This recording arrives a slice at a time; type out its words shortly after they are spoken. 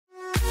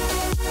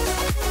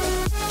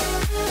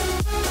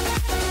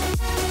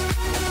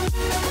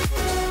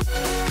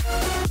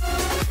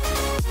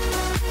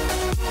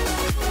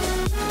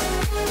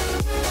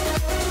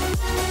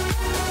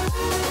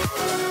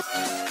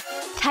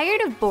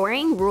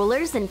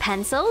rulers and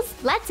pencils?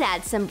 Let's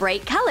add some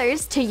bright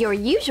colors to your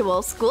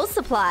usual school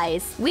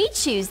supplies. We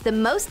choose the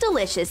most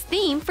delicious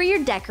theme for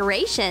your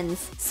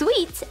decorations: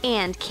 sweets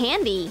and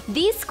candy.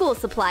 These school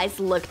supplies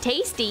look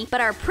tasty,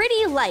 but are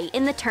pretty light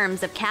in the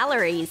terms of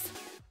calories.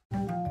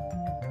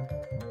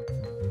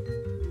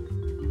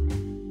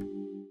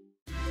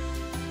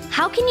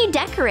 How can you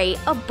decorate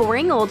a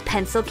boring old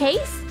pencil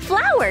case?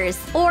 Flowers!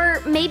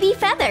 Or maybe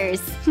feathers?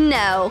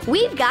 No,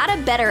 we've got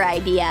a better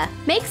idea.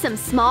 Make some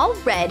small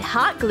red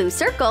hot glue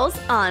circles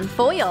on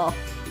foil.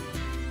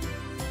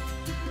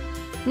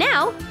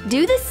 Now,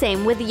 do the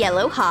same with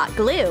yellow hot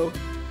glue.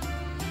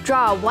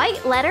 Draw a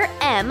white letter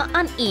M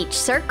on each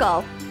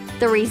circle.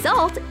 The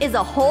result is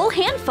a whole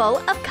handful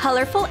of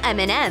colorful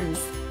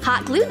M&Ms.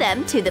 Hot glue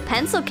them to the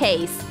pencil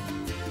case.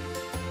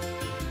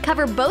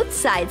 Cover both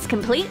sides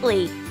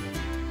completely.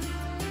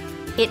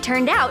 It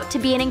turned out to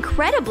be an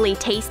incredibly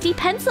tasty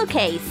pencil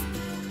case.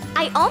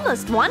 I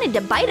almost wanted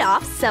to bite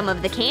off some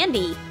of the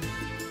candy.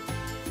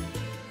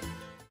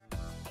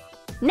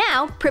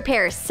 Now,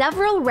 prepare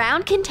several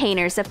round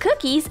containers of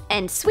cookies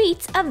and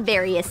sweets of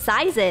various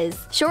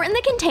sizes. Shorten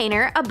the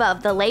container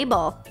above the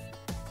label.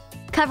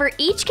 Cover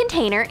each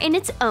container in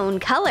its own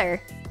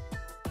color.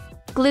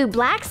 Glue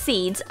black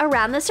seeds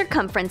around the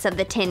circumference of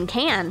the tin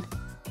can.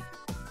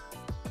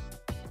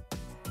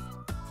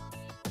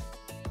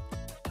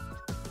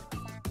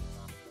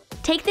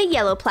 Take the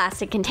yellow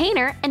plastic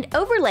container and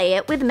overlay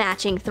it with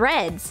matching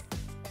threads.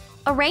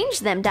 Arrange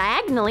them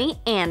diagonally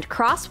and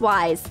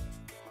crosswise.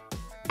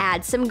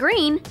 Add some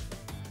green.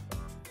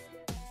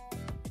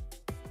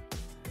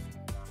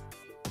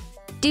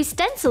 Do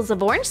stencils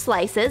of orange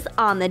slices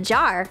on the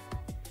jar.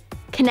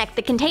 Connect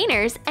the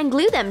containers and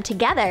glue them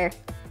together.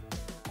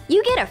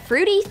 You get a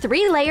fruity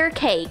 3-layer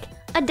cake,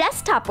 a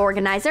desktop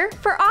organizer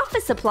for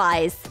office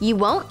supplies. You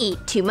won't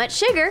eat too much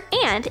sugar,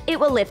 and it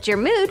will lift your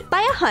mood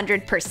by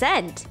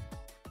 100%.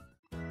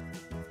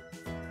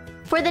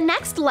 For the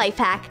next life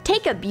hack,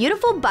 take a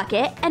beautiful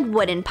bucket and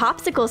wooden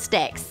popsicle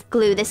sticks.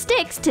 Glue the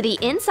sticks to the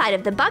inside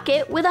of the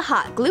bucket with a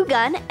hot glue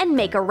gun and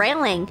make a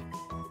railing.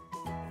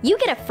 You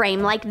get a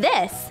frame like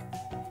this.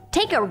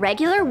 Take a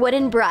regular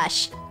wooden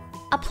brush.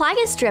 Apply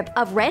a strip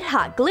of red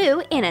hot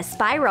glue in a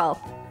spiral.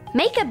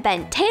 Make a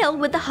bent tail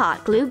with the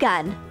hot glue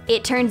gun.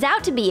 It turns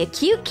out to be a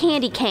cute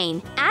candy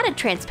cane. Add a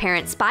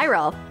transparent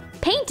spiral.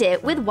 Paint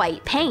it with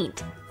white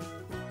paint.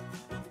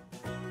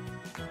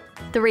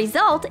 The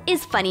result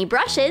is funny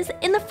brushes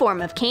in the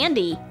form of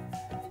candy.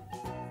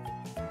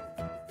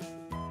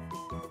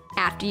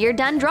 After you're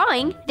done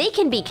drawing, they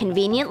can be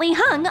conveniently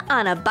hung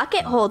on a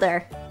bucket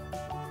holder.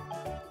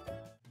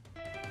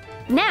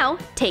 Now,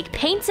 take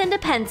paints and a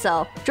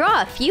pencil.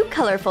 Draw a few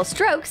colorful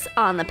strokes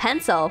on the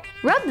pencil.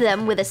 Rub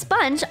them with a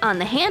sponge on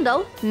the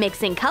handle,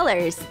 mixing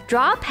colors.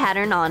 Draw a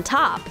pattern on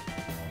top.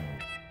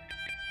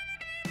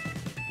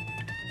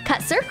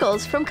 Cut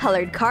circles from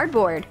colored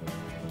cardboard.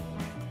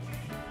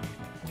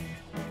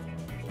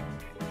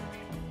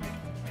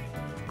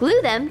 Glue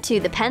them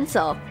to the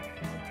pencil.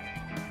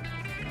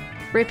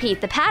 Repeat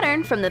the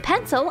pattern from the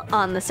pencil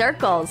on the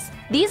circles.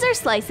 These are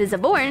slices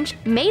of orange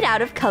made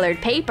out of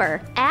colored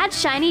paper. Add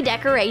shiny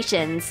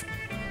decorations.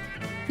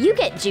 You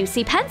get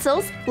juicy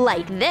pencils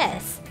like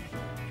this.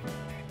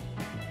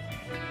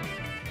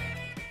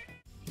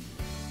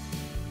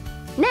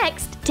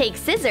 Next, take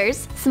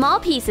scissors, small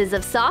pieces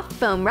of soft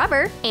foam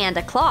rubber, and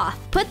a cloth.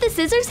 Put the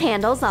scissors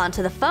handles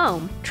onto the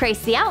foam.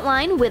 Trace the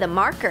outline with a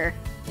marker.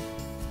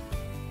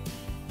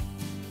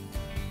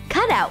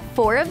 Cut out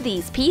 4 of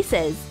these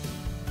pieces.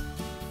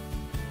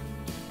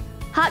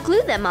 Hot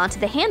glue them onto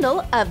the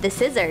handle of the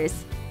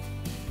scissors.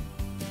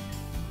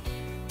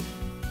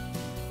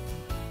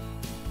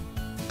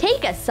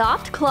 Take a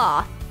soft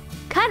cloth.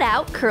 Cut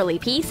out curly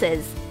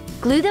pieces.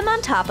 Glue them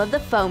on top of the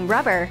foam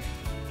rubber.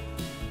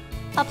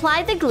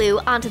 Apply the glue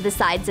onto the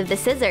sides of the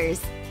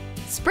scissors.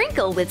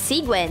 Sprinkle with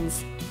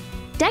sequins.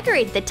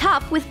 Decorate the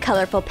top with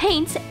colorful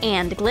paints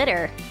and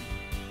glitter.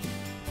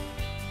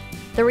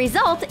 The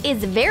result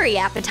is very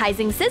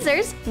appetizing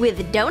scissors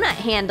with donut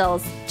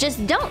handles.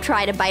 Just don't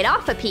try to bite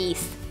off a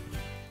piece.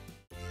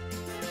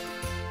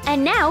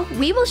 And now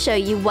we will show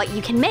you what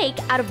you can make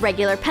out of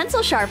regular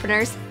pencil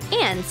sharpeners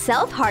and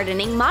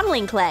self-hardening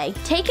modeling clay.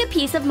 Take a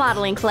piece of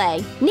modeling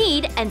clay,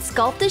 knead and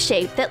sculpt a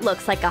shape that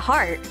looks like a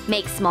heart.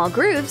 Make small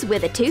grooves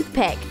with a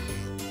toothpick.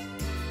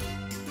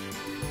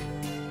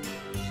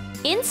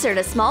 Insert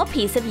a small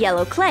piece of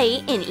yellow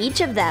clay in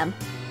each of them.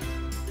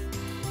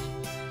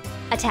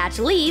 Attach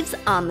leaves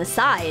on the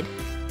side.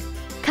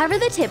 Cover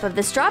the tip of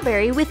the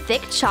strawberry with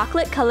thick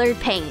chocolate-colored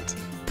paint.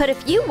 Put a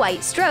few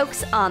white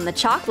strokes on the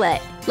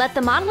chocolate. Let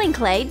the modeling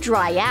clay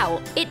dry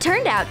out. It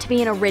turned out to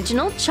be an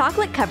original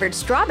chocolate-covered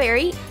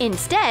strawberry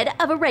instead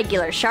of a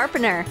regular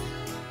sharpener.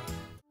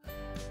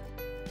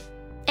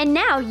 And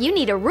now you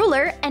need a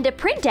ruler and a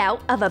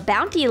printout of a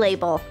bounty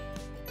label.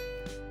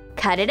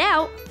 Cut it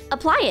out.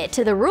 Apply it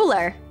to the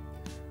ruler.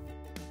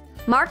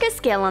 Mark a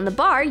scale on the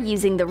bar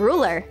using the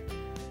ruler.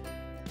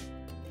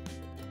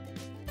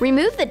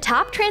 Remove the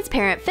top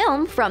transparent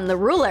film from the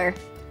ruler.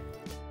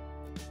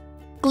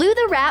 Glue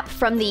the wrap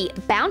from the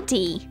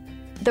Bounty.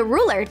 The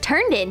ruler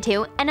turned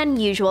into an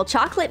unusual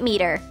chocolate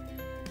meter.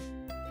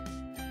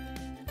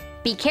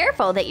 Be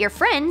careful that your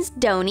friends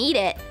don't eat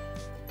it.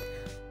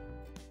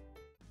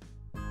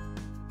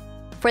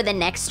 For the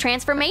next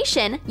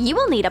transformation, you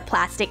will need a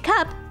plastic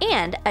cup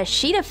and a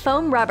sheet of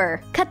foam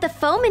rubber. Cut the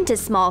foam into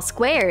small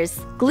squares.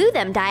 Glue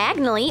them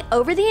diagonally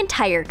over the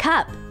entire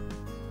cup.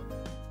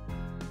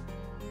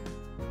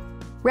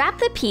 Wrap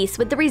the piece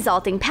with the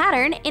resulting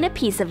pattern in a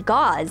piece of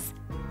gauze.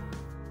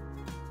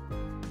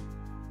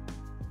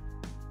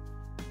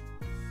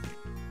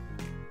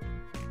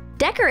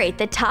 Decorate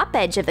the top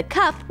edge of the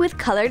cup with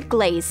colored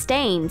glaze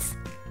stains.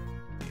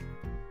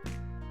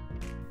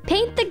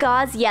 Paint the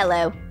gauze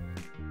yellow.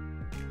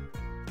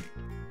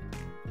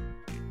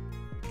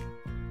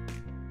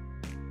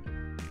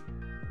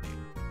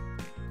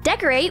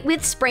 Decorate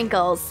with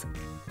sprinkles.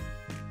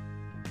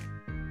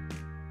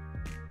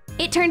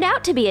 It turned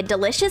out to be a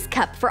delicious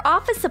cup for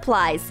office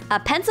supplies, a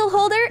pencil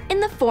holder in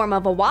the form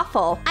of a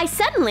waffle. I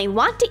suddenly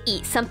want to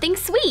eat something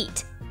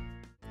sweet.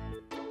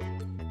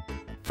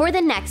 For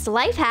the next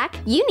life hack,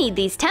 you need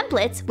these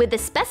templates with the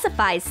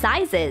specified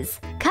sizes.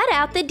 Cut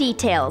out the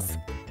details.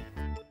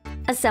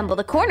 Assemble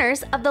the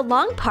corners of the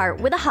long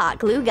part with a hot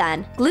glue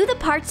gun. Glue the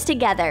parts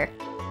together.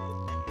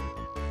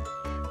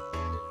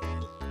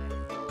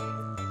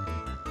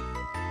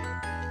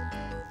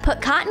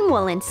 Put cotton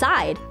wool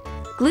inside.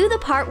 Glue the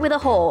part with a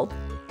hole.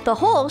 The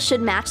hole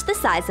should match the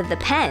size of the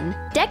pen.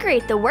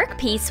 Decorate the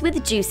workpiece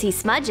with juicy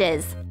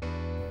smudges.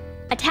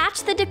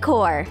 Attach the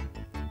decor.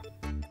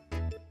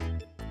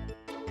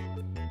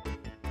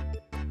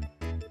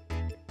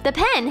 The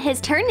pen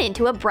has turned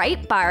into a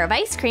bright bar of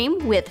ice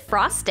cream with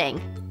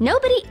frosting.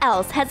 Nobody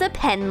else has a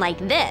pen like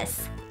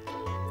this.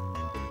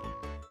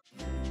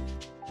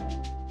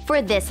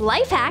 For this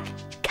life hack,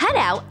 cut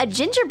out a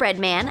gingerbread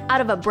man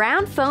out of a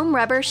brown foam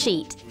rubber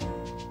sheet.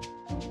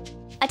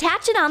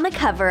 Attach it on the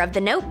cover of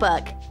the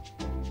notebook.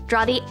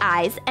 Draw the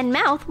eyes and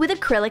mouth with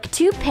acrylic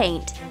tube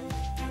paint.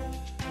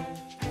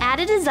 Add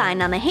a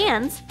design on the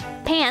hands,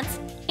 pants,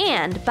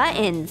 and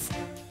buttons.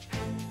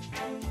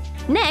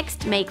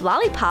 Next, make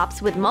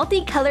lollipops with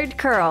multicolored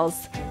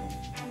curls.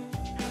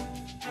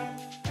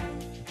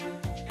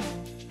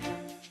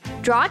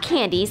 Draw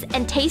candies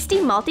and tasty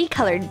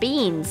multicolored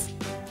beans.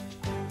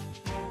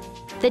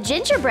 The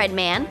gingerbread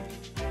man,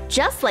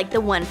 just like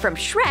the one from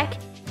Shrek,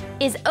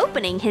 is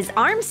opening his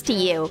arms to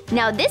you.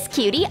 Now this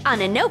cutie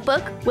on a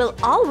notebook will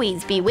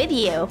always be with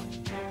you.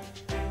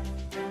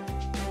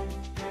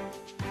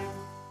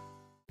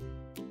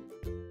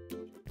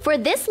 For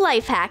this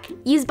life hack,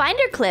 use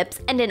binder clips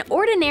and an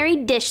ordinary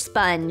dish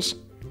sponge.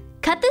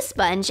 Cut the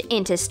sponge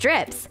into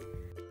strips.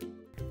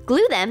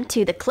 Glue them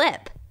to the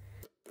clip.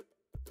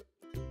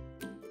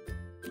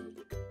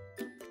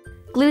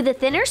 Glue the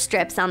thinner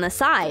strips on the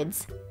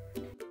sides.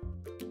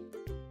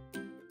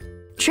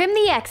 Trim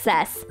the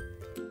excess.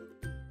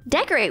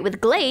 Decorate with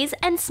glaze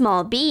and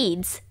small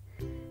beads.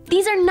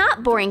 These are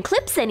not boring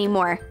clips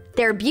anymore.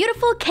 They're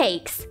beautiful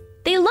cakes.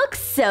 They look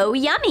so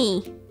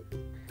yummy.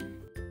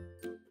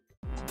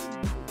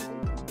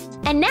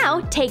 And now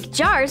take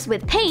jars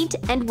with paint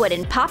and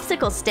wooden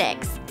popsicle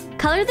sticks.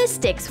 Color the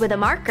sticks with a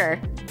marker.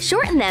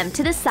 Shorten them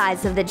to the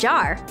size of the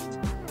jar.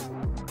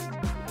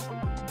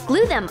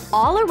 Glue them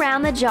all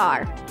around the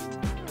jar.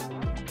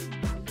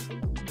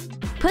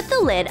 Put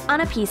the lid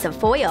on a piece of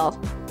foil.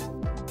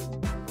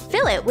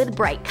 Fill it with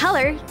bright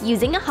color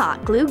using a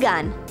hot glue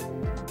gun.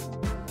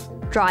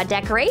 Draw a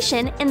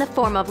decoration in the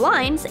form of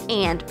lines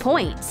and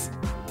points.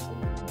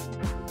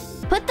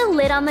 Put the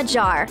lid on the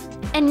jar.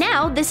 And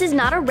now this is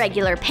not a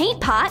regular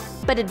paint pot,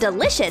 but a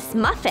delicious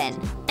muffin.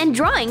 And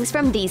drawings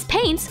from these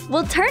paints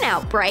will turn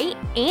out bright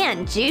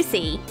and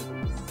juicy.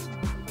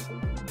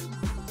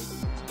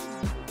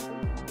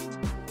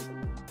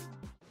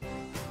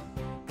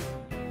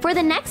 For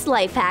the next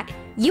life hack,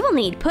 you will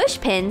need push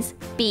pins,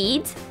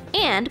 beads,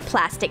 and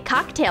plastic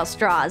cocktail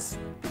straws.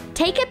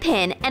 Take a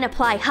pin and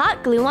apply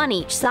hot glue on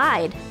each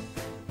side.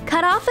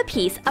 Cut off a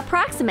piece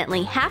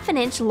approximately ½ an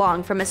inch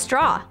long from a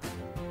straw.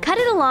 Cut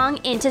it along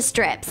into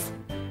strips.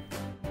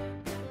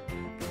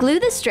 Glue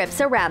the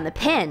strips around the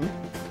pin.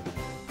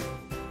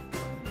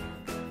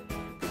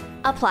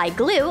 Apply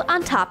glue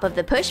on top of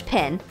the push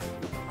pin.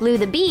 Glue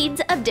the beads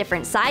of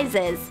different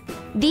sizes.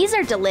 These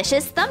are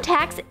delicious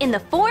thumbtacks in the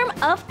form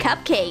of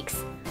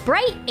cupcakes,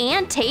 bright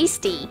and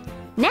tasty.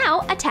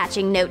 Now,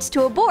 attaching notes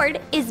to a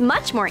board is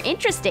much more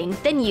interesting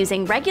than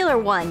using regular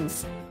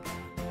ones.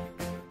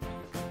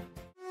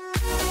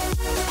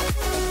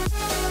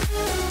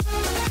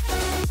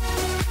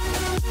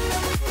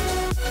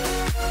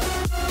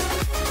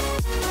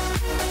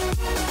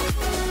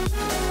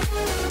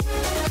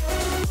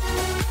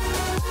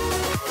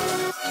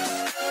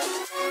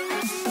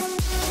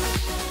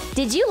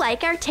 Did you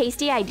like our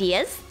tasty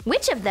ideas?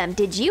 Which of them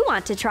did you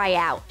want to try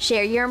out?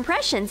 Share your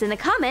impressions in the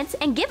comments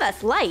and give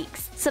us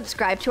likes.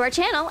 Subscribe to our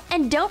channel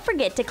and don't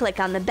forget to click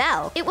on the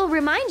bell. It will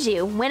remind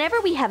you whenever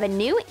we have a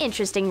new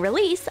interesting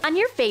release on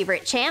your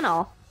favorite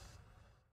channel.